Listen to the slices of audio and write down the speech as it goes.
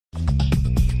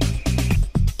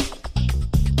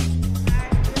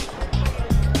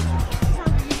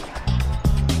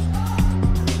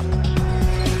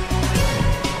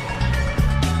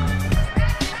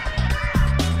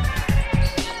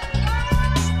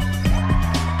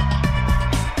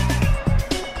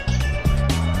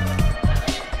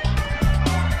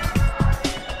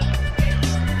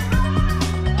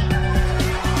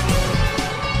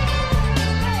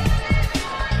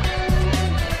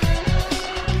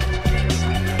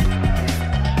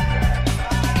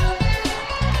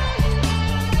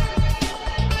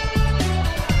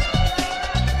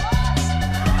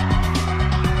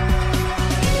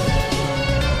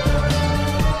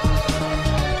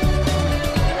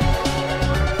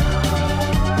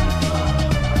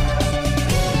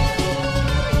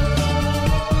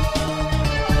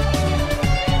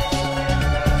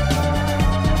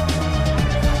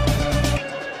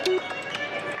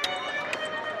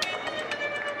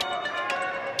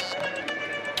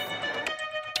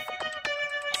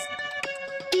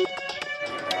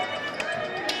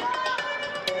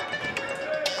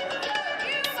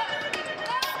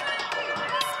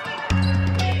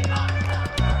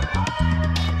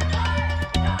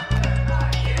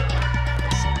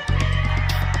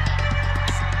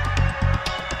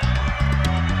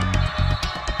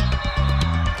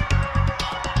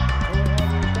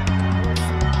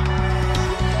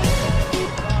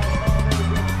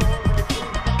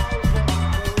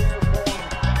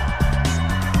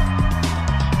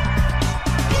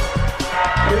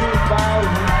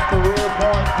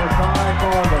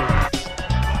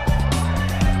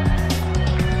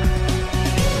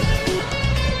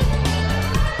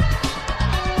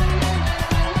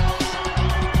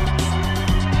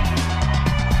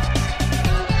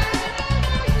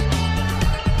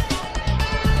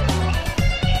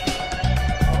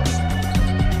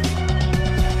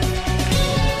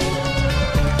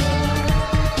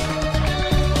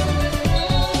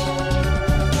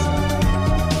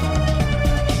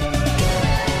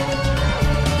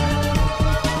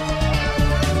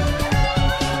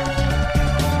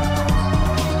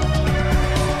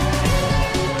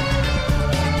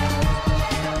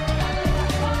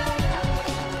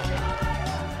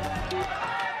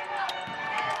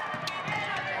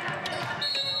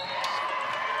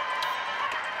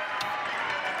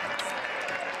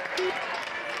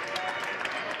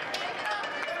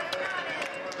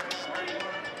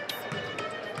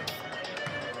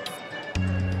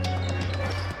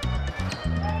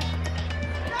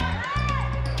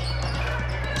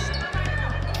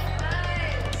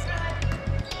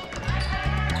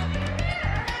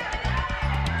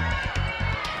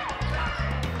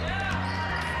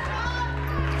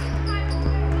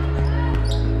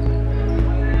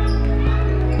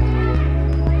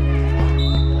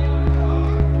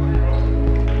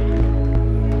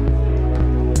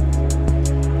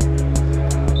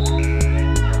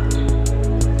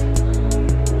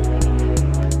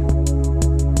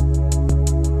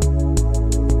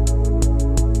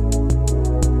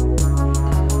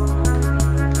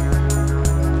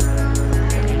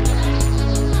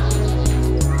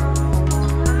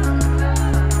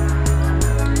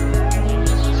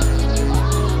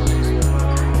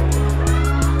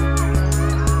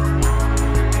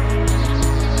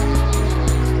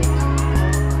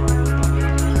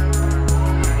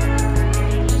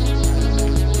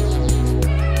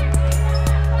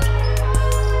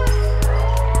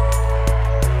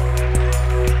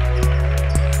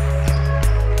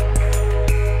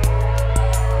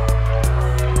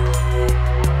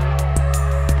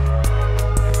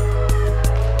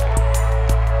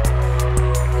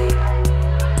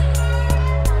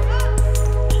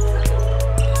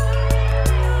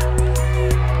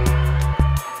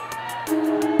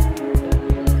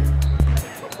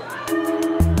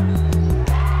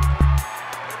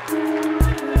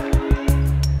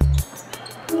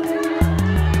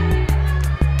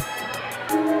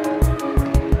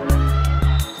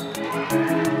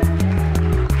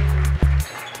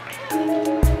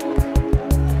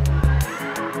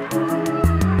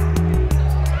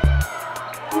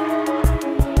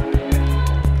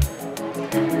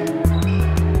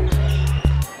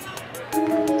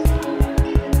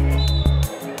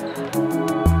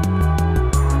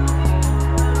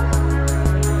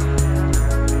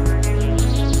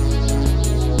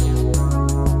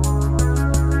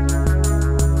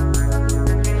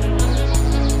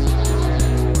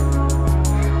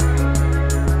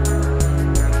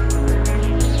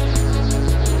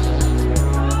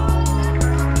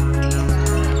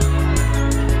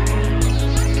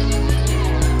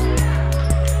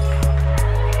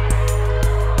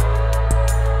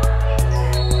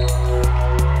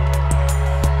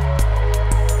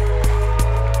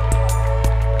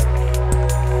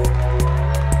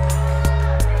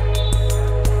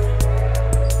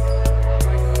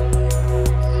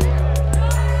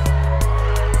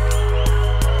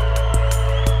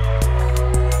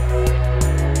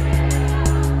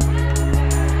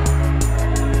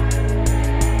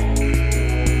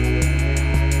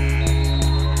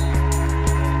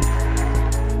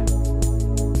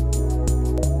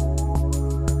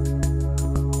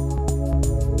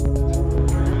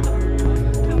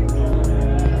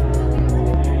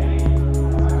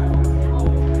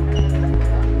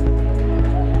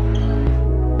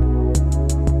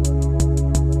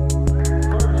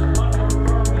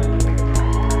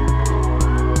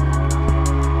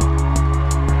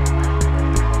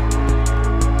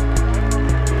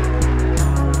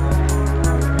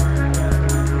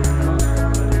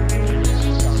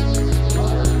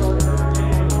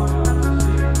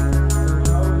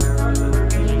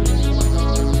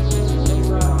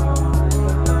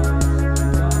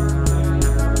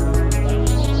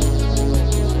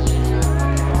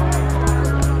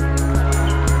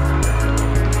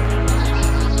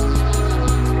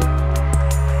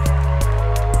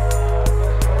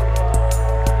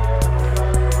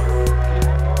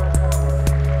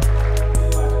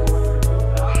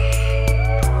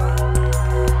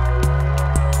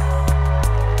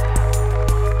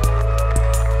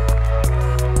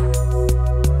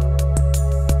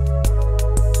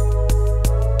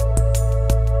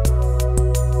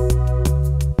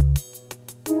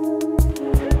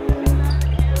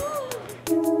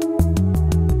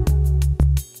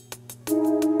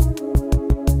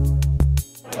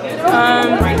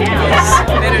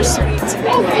bittersweet.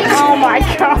 Oh my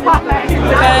god.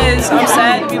 Because I'm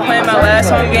sad to be playing my last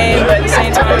home game, but at the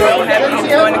same time I'm happy to be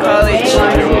going to college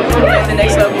at the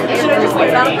next level.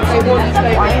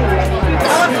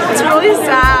 It's really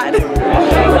sad.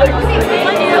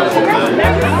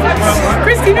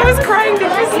 Christina was crying.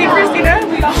 Did you see Christina?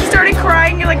 She started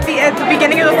crying at the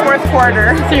beginning of the fourth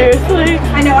quarter. Seriously?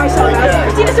 I know, I saw that.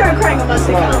 Christina started crying a month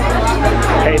ago.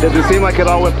 Hey, does it seem like it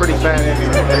all went pretty fast?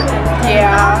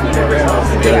 Yeah.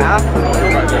 Yeah.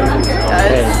 It does.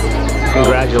 Hey,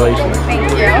 congratulations.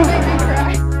 Thank you.